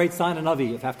not a great sign in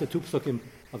Navi if after 2 psukim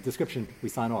of description we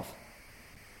sign off.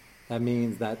 That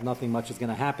means that nothing much is going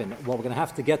to happen. What we're going to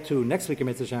have to get to next week in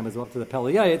Mitzvah Shem is up to the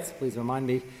Pele Yayitz. Please remind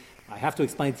me. I have to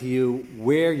explain to you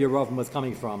where Yeravam was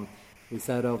coming from. We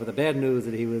said over the bad news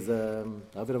that he was David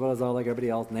Avodah Zarah like everybody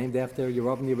else, named after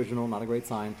Yeravam the original, not a great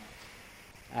sign.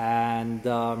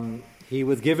 And he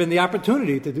was given the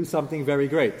opportunity to do something very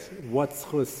great. What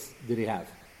schus did he have?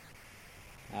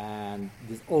 And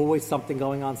there's always something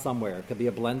going on somewhere. It could be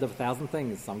a blend of 1,000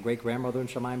 things. Some great-grandmother in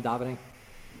Shamayim davening.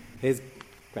 His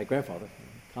great-grandfather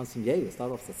comes from Yehu,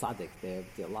 start off as a tzaddik. There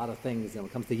are a lot of things. When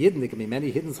it comes to Yidden, there can be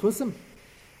many hidden schusim.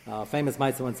 Famous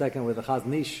mitzvah, 1 second, with the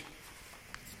Chazon Ish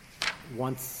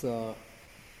once was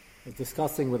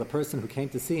discussing with a person who came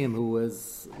to see him who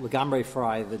was legamrei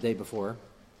fry the day before,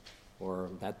 or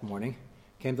that morning,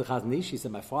 came to Chazon Ish. He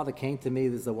said, my father came to me,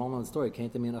 this is a well-known story,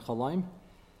 came to me in a chalaim,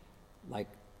 like,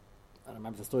 I don't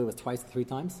remember if the story was 2 or 3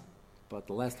 times, but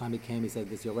the last time he came, he said,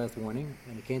 this is your last warning,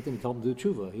 and he came to me and told him to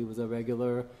do tshuva. He was a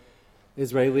regular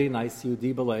Israeli, nice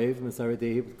Yehudi Belev,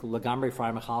 Mesaredi, legamrei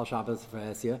fry Mechal Shabbos for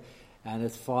Hesia, and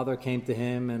his father came to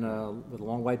him with a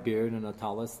long white beard and a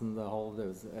tallis and the whole,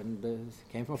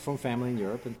 came from a family in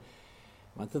Europe and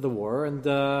went to the war,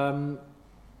 and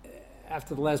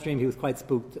after the last dream, he was quite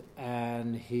spooked,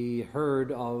 and he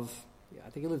heard of, I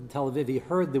think he lived in Tel Aviv, he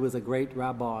heard there was a great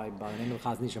rabbi by the name of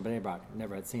Chazon Ish in Bnei Brak.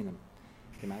 Never had seen him.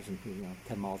 You can imagine,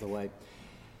 10 miles away.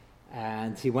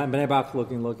 And he went Bnei Brak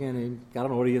looking, and he got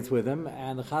an audience with him,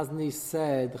 and the Chazon Ish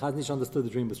said, the Chazon Ish understood the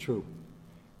dream was true.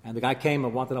 And the guy came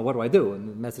and wanted to know, what do I do? And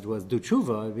the message was, do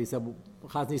tshuva. He said,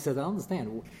 Chazon Ish said, I don't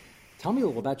understand. Tell me a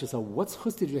little about yourself. What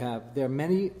schus did you have? There are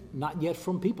many, not yet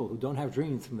from people who don't have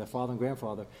dreams from their father and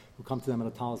grandfather who come to them in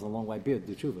a talis and a long white beard,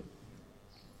 do tshuva.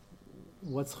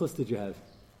 what schus did you have?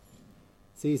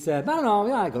 So he said, I don't know,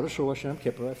 yeah, I go to Shul Yom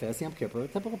Kippur, I fast Yom Kippur,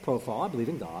 typical profile, I believe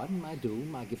in God, and I do,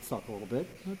 I give tzedakah a little bit.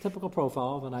 A typical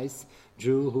profile of a nice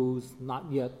Jew who's not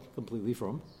yet completely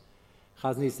from.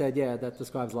 Chazni said, yeah, that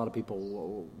describes a lot of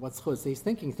people. What's chus? He's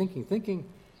thinking.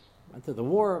 Went to the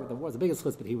war was the biggest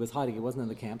chus, but he was hiding, he wasn't in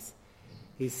the camps.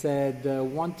 He said,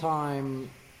 one time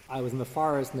I was in the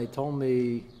forest and they told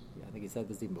me, I think he said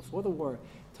this even before the war,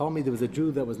 told me there was a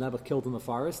Jew that was never killed in the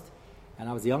forest. And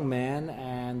I was a young man,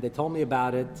 and they told me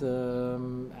about it,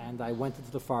 and I went into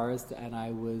the forest, and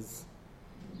I was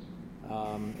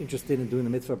interested in doing the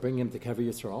mitzvah, bringing him to Kever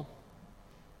Yisrael.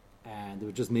 And it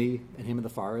was just me and him in the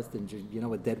forest, and you know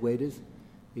what dead weight is,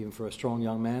 even for a strong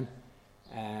young man.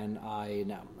 And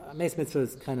Mace mitzvah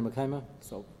is kind of mekayma,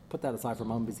 so put that aside for a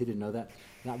moment, because he didn't know that.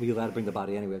 Not really allowed to bring the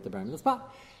body anyway to bury him in the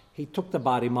spot. He took the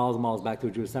body miles and miles back to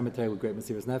a Jewish cemetery with great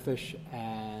Mesiras Nefesh,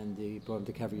 and he brought him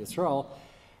to Kever Yisrael.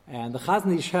 And the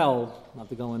Chazon Ish held, not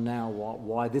to go in now,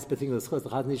 why this particular schus, the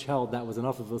Chazon Ish held that was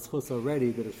enough of a schus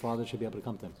already that his father should be able to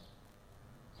come to him.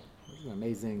 It was an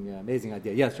amazing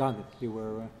idea. Yes, John, you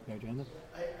were your agenda?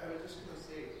 I was just going to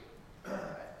say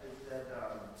that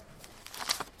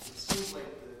it seems like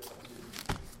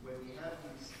when we have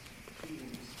these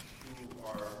beings who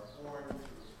are born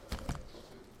to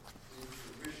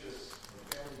vicious,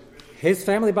 his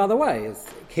family, by the way,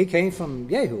 he came from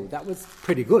Yehu. That was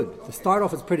pretty good. To start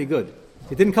off, it's pretty good.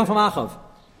 He didn't come from Achav.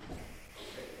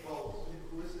 Well,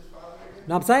 who is his father again?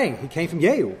 No, I'm saying he came from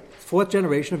Yehu. Fourth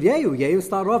generation of Yehu. Yehu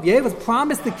started off. Yehu was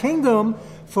promised the kingdom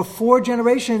for 4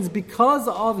 generations because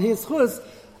of his chus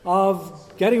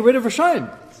of getting rid of Rishayim.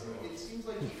 It seems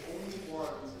like the only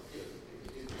ones,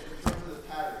 in terms of the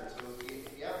pattern, so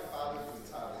if you have a father from the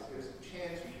top, there's a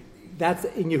chance you could be. That's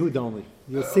in Yehuda only.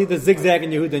 You'll see the zigzag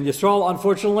in Yehuda. In Yisrael,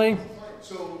 unfortunately,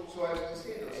 So I was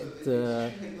saying,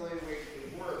 the only way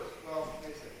it works, well,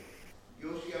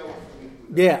 Yoshia was from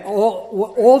Yehuda. yeah,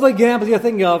 all the examples you're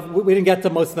thinking of, we didn't get to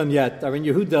most of them yet. Are in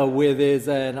Yehuda, where there's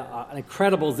an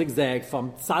incredible zigzag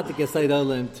from Tzaddik Yesod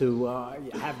Olam to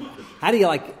how do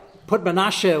you put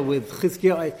Menashe with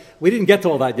Chizkiah? We didn't get to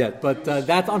all that yet, but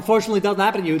that unfortunately doesn't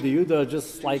happen in Yehuda. Yehuda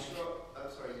just like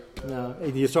no,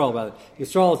 in Yisrael rather.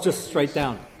 Yisrael is just straight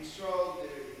down. Yisrael,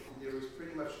 there was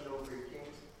pretty much no great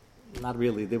kings. Not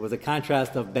really. There was a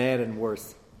contrast of bad and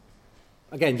worse.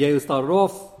 Again, Yehu started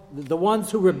off. The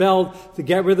ones who rebelled to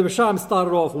get rid of Rishayim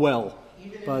started off well,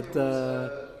 Even if but there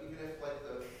was, even if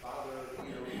the father,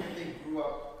 even if they grew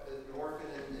up as an orphan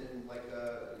and a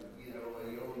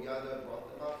Yada brought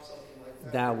them up, something like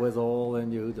that. that was all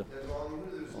in Yehuda. That's all you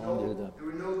knew. All Yehuda. There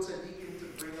were no tzaddikim to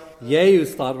bring up. Yehu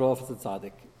started off as a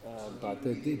tzaddik, but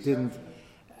it didn't.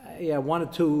 One or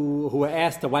two who were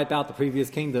asked to wipe out the previous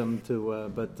kingdom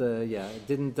it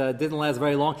didn't last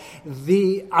very long.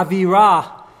 The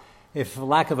Avirah, if for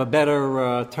lack of a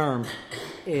better term,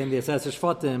 in the Aseser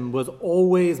Shvatim was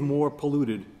always more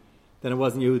polluted than it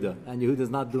was in Yehuda, and Yehuda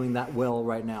is not doing that well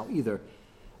right now either.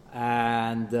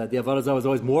 And the Avodah Zarah was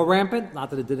always more rampant, not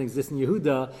that it didn't exist in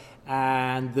Yehuda,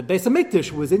 and the Beis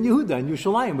HaMikdash was in Yehuda, and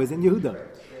Yerushalayim was in Yehuda.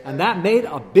 And that made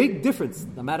a big difference.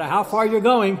 No matter how far you're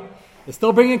going, they're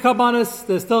still bringing Kabbanis,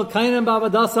 there's still Kainim,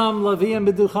 Bavadasam, Laviyam,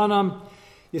 B'duchanam.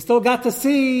 You still got to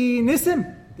see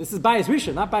Nisim. This is Bayis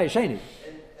Rishon, not Bayis Sheni.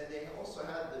 And they also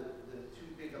had the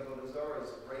 2 big Avodah Zarahs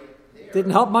right there.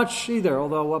 Didn't help much either,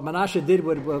 although what Menashe did,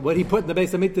 what he put in the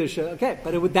Beis HaMikdash,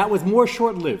 but that was more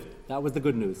short-lived. That was the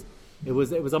good news. It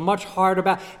was a much harder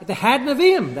battle. They had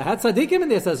Nevi'im, they had Tzaddikim in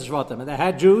the Aseser Shvatim, and they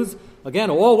had Jews,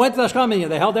 again, all went to the Ashkenazim,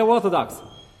 and they held their Orthodox.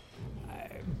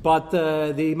 But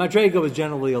the Madrega was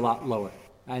generally a lot lower.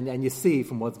 And you see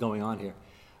from what's going on here.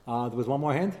 There was one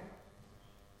more hand?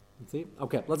 Let's see.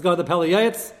 Okay, let's go to the Pele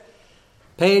Yates.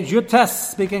 Page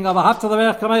Yutes, speaking of Ahavta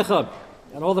L'Reich Kamecha,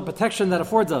 and all the protection that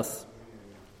affords us.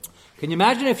 Can you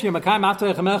imagine if you're Makayim Ahavta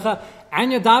L'Reich Kamecha,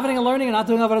 and you're davening and learning and not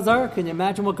doing Avodah Zarah? Can you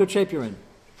imagine what good shape you're in?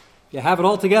 You have it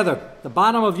all together. The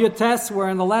bottom of Yutes, we're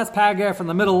in the last paragraph in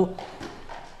the middle.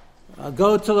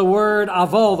 Go to the word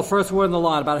Avol, the first word in the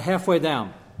line, about halfway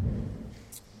down.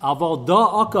 Avol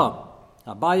da'aka.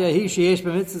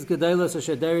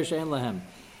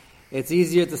 It's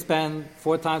easier to spend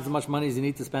 4 times as much money as you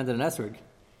need to spend in an esrog,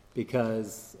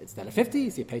 because instead of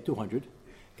 50, so you pay 200.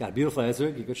 Got a beautiful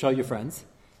esrog, you could show your friends.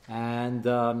 And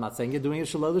I'm not saying you're doing it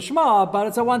shalom l'shma, but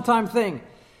it's a one-time thing.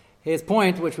 His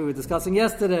point, which we were discussing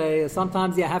yesterday, is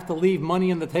sometimes you have to leave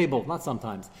money on the table. Not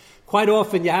sometimes. Quite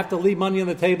often you have to leave money on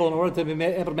the table in order to be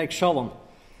able to make shalom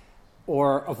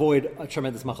or avoid a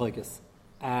tremendous machlokes.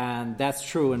 And that's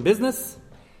true in business.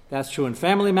 That's true in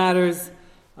family matters.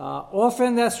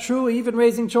 Often that's true even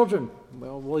raising children.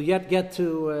 Well, we'll yet get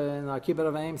to, in our Kibbutz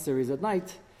of Aim series at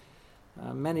night,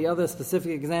 Many other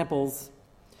specific examples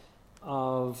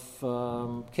of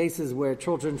cases where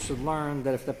children should learn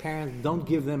that if the parents don't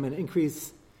give them an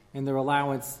increase in their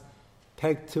allowance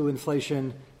pegged to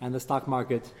inflation and the stock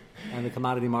market and the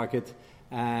commodity market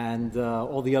and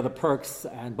all the other perks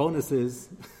and bonuses,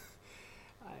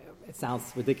 it sounds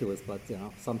ridiculous, but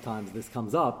sometimes this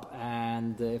comes up.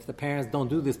 And if the parents don't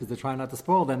do this because they're trying not to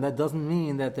spoil them, that doesn't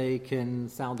mean that they can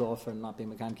sound off and not be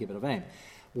Mekayim Kibbut Avayim.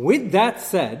 With that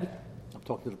said, I'm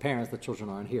talking to the parents, the children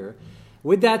aren't here.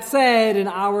 With that said, in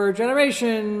our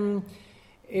generation,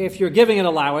 if you're giving an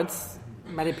allowance,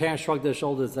 many parents shrug their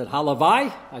shoulders and said,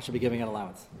 halavai, I should be giving an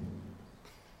allowance.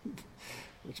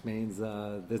 Which means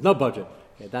there's no budget.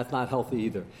 Okay, that's not healthy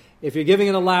either. If you're giving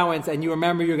an allowance and you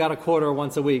remember you got a quarter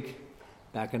once a week,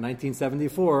 back in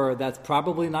 1974, that's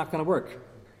probably not going to work.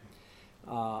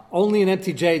 Only in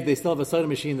MTJ, they still have a soda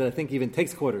machine that I think even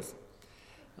takes quarters.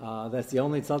 That's the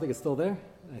only something that's still there.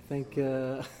 I think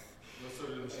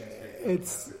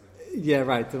it's, yeah,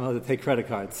 right, to take credit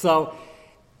cards. So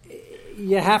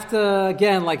you have to,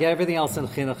 again, like everything else in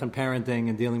chinuch and parenting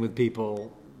and dealing with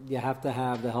people, you have to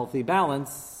have the healthy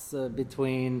balance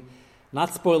between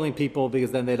not spoiling people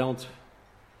because then they don't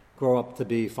grow up to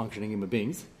be functioning human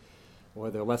beings,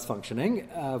 or they're less functioning,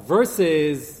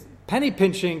 versus penny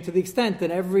pinching to the extent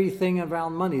that everything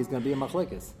around money is going to be a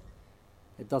machlekes.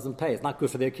 It doesn't pay. It's not good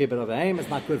for their kibbut of aim. It's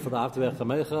not good for the avtevech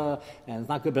chamecha, and it's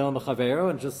not good for the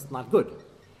and just not good.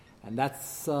 And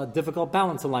that's a difficult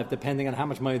balance in life, depending on how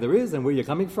much money there is and where you're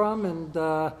coming from. And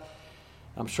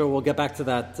I'm sure we'll get back to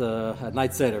that at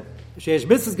night seder.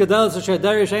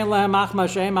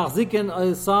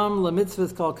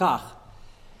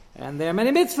 And there are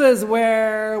many mitzvahs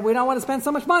where we don't want to spend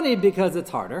so much money because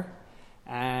it's harder.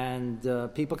 And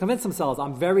people convince themselves,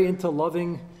 I'm very into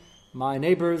loving my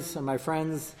neighbors and my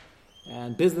friends,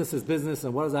 and business is business,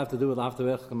 and what does that have to do with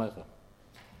avtevech chamecha?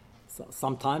 So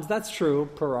sometimes that's true,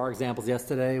 per our examples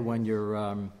yesterday, when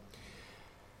you're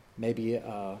maybe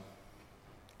an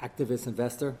activist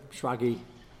investor. Shragi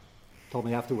told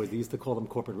me afterwards, they used to call them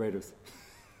corporate raiders.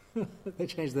 They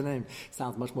changed the name.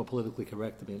 Sounds much more politically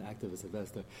correct to be an activist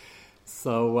investor.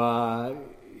 So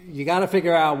you got to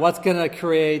figure out what's going to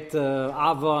create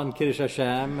Ava and Kiddush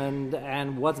Hashem,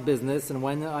 and what's business, and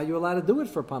when are you allowed to do it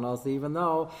for Panos, even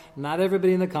though not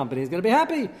everybody in the company is going to be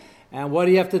happy. And what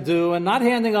do you have to do? And not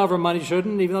handing over money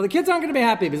shouldn't, even though the kids aren't going to be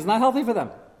happy, because it's not healthy for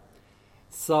them.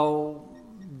 So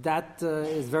that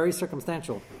is very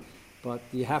circumstantial. But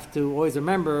you have to always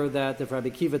remember that if Rabbi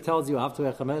Kiva tells you,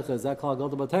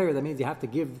 that means you have to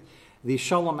give the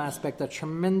shalom aspect a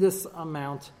tremendous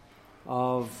amount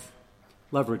of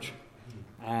leverage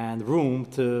and room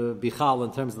to be chal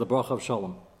in terms of the bracha of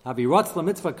shalom. After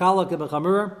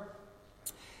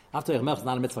is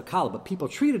not a mitzvah kala, but people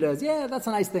treat it as, yeah, that's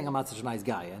a nice thing, I'm not such a nice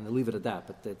guy, and they leave it at that,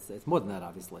 but it's more than that,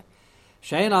 obviously.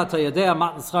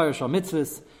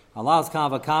 Allah's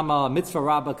kama mitzvah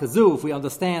rabba kazu, if we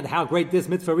understand how great this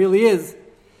mitzvah really is,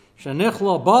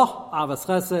 shenichlo boch avas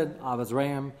chesed, avas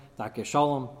reim, dakeh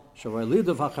shalom,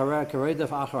 shawelidav hachareh, karedav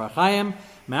achar achayim,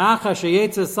 me'acha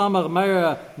sheyetze samar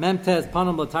meira memtez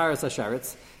panam lataris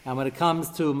hasharetz. And when it comes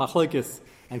to machlokes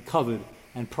and kavod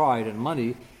and pride and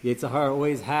money, Yetzer Hara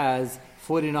always has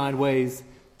 49 ways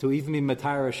to even be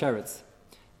matayra sheretz.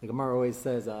 The Gemara always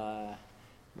says,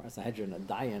 Sanhedrin, a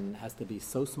dayan has to be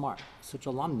so smart, such a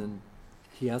lamdan,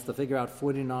 he has to figure out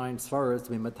 49 svaras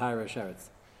to be matayra sheretz.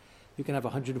 You can have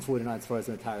 149 svaras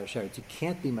to be matayra sheretz. You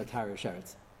can't be matayra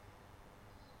sheretz.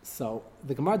 So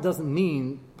the Gemara doesn't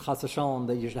mean chas v'shalom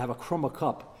that you should have a krumah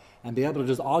cup and be able to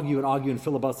just argue and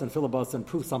filibuster and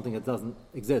prove something that doesn't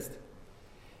exist.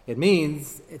 It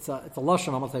means, it's a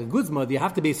lashon, almost like a guzma, you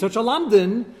have to be such a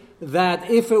lamdan that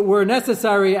if it were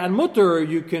necessary and mutter,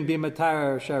 you can be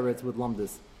matar sheretz with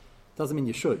lamdis. Doesn't mean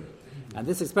you should. And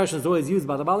this expression is always used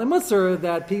by the Baalei Musar,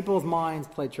 that people's minds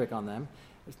play tricks on them,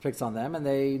 and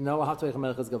they know how to is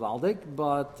gavaldik,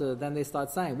 but then they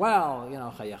start saying, well,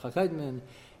 chayecha kaidmin,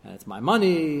 and it's my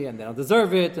money, and they don't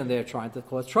deserve it, and they're trying to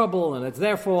cause trouble, and it's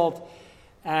their fault.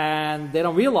 And they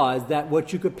don't realize that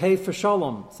what you could pay for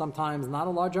shalom, sometimes not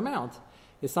a large amount,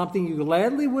 is something you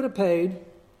gladly would have paid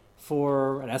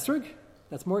for an esrog,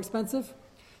 that's more expensive.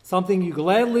 Something you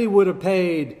gladly would have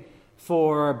paid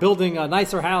for building a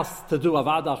nicer house to do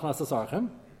avad achnasas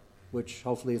archem, which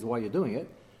hopefully is why you're doing it.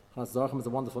 Achnasas archem is a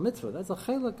wonderful mitzvah. That's a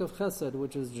chelik of chesed,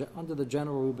 which is under the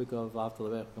general rubric of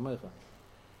avtevech chamecha.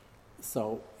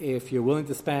 So if you're willing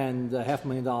to spend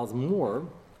 $500,000 more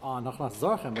on Achnasas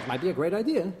Archem, which might be a great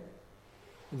idea,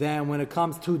 then when it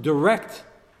comes to direct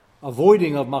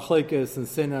avoiding of machlekes and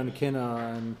sinna and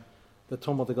kinna and the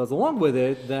tumult that goes along with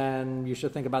it, then you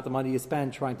should think about the money you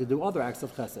spend trying to do other acts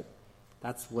of chesed.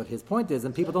 That's what his point is,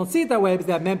 and people don't see it that way because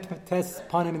they have mem tes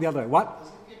panim in the other way. What? Does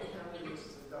it get counted as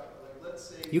a duck? Like, let's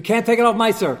say You can't take it off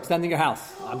Meiser, extending your house.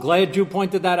 I'm glad you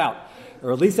pointed that out,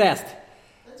 or at least asked.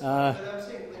 that's fine, but I'm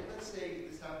saying, like, let's say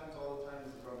this happens all the time,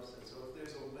 as the brother said. So if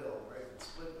there's a will, right, it's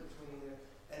split between them,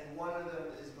 and one of them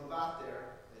is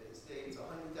Mavater, it's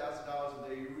 $100,000 of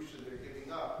their Yerusha they're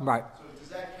giving up. Right. So does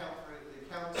that count for it?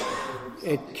 Counts for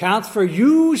It counts for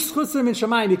you, Schusim and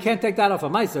Shemayim. You can't take that off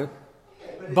of Meiser.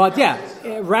 But yeah,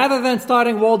 rather than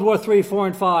starting World War III, 4,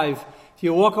 and 5, if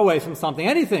you walk away from something,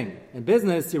 anything, in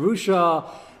business, Yerusha,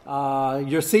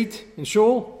 your seat in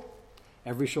shul,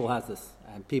 every shul has this.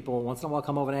 And people once in a while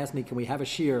come over and ask me, can we have a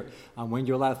shear on when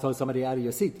you're allowed to throw somebody out of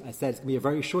your seat? I said, it's going to be a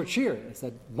very short shear. I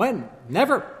said, when?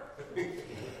 Never.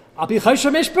 I'll be Choshe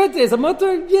Mishpat. Is a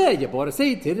mutter? Yeah, you bought a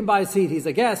seat. He didn't buy a seat. He's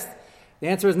a guest. The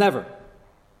answer is never.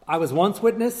 I was once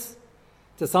witness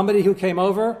to somebody who came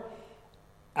over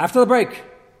after the break,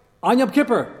 on Yom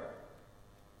Kippur,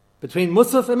 between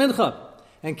Musaf and Mincha,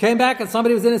 and came back and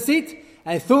somebody was in a seat,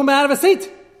 and threw him out of a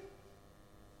seat.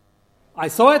 I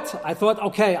saw it, I thought,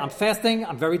 okay, I'm fasting,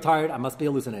 I'm very tired, I must be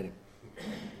hallucinating.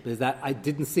 Because that I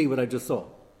didn't see what I just saw.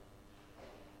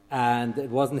 And it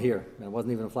wasn't here, and it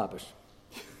wasn't even in Flatbush.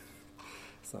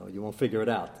 So you won't figure it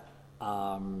out.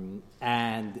 I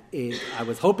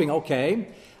was hoping, okay,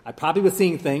 I probably was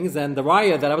seeing things, and the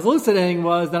raya that I was hallucinating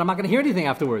was that I'm not going to hear anything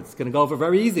afterwards. It's going to go over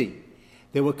very easy.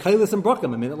 They were Kailis and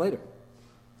Brokim a minute later.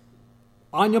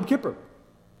 On Yom Kippur.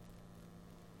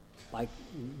 Like,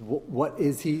 what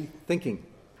is he thinking?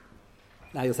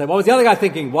 Now you'll say, what was the other guy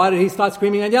thinking? Why did he start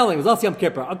screaming and yelling? It was also Yom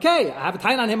Kippur. Okay, I have a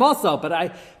taina on him also, but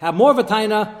I have more of a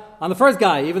taina on the first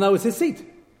guy, even though it was his seat.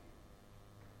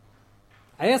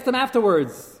 I asked him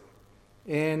afterwards,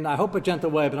 in, I hope, a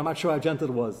gentle way, but I'm not sure how gentle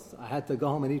it was. I had to go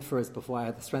home and eat first before I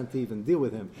had the strength to even deal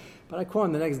with him. But I called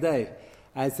him the next day.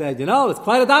 I said, it was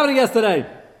quite a davening yesterday.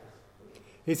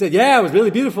 He said, yeah, it was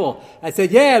really beautiful. I said,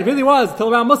 yeah, it really was,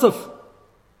 till around Musaf.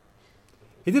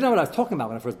 He didn't know what I was talking about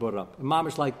when I first brought it up. And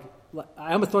Mamish,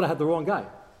 I almost thought I had the wrong guy.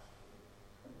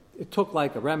 It took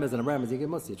like a remez and a remez. You get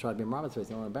Musaf. You try to be a remez face.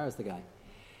 You don't want to embarrass the guy.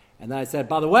 And then I said,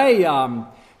 by the way,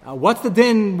 what's the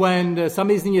din when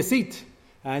somebody's in your seat?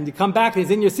 And you come back and he's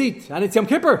in your seat, and it's Yom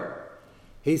Kippur.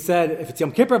 He said, if it's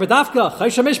Yom Kippur, bedafka,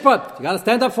 chayshah mishpat, you got to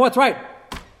stand up for what's right.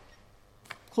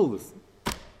 Clueless.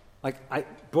 Like, I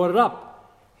brought it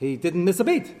up. He didn't miss a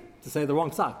beat to say the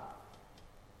wrong side.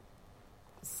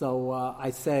 So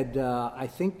I said, I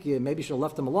think maybe you should have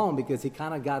left him alone because he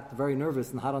kind of got very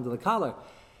nervous and hot under the collar.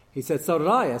 He said, so did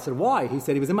I. I said, why? He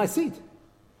said, he was in my seat.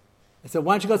 I said,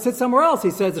 why don't you go sit somewhere else?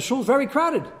 He says, the shul's very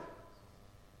crowded.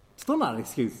 Still not an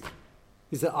excuse.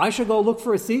 He said, I should go look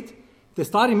for a seat. They're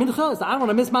starting mincha. I said, I don't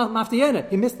want to miss Maftiyena.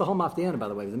 He missed the whole Maftiyena, by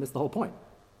the way. He missed the whole point.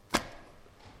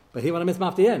 But he wanted to miss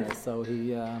Maftiyena, so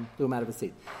he threw him out of his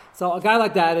seat. So a guy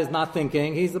like that is not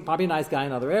thinking. He's probably a nice guy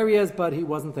in other areas, but he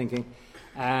wasn't thinking.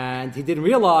 And he didn't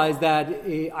realize that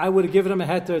I would have given him a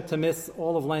heter to miss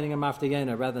all of Leining and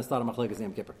Maftiyena rather than start a Machlekes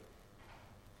Yom Kippur.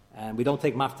 And we don't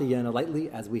take Maftiyena lightly,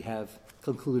 as we have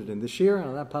concluded in this year. And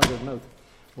on that positive note,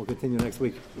 we'll continue next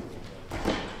week.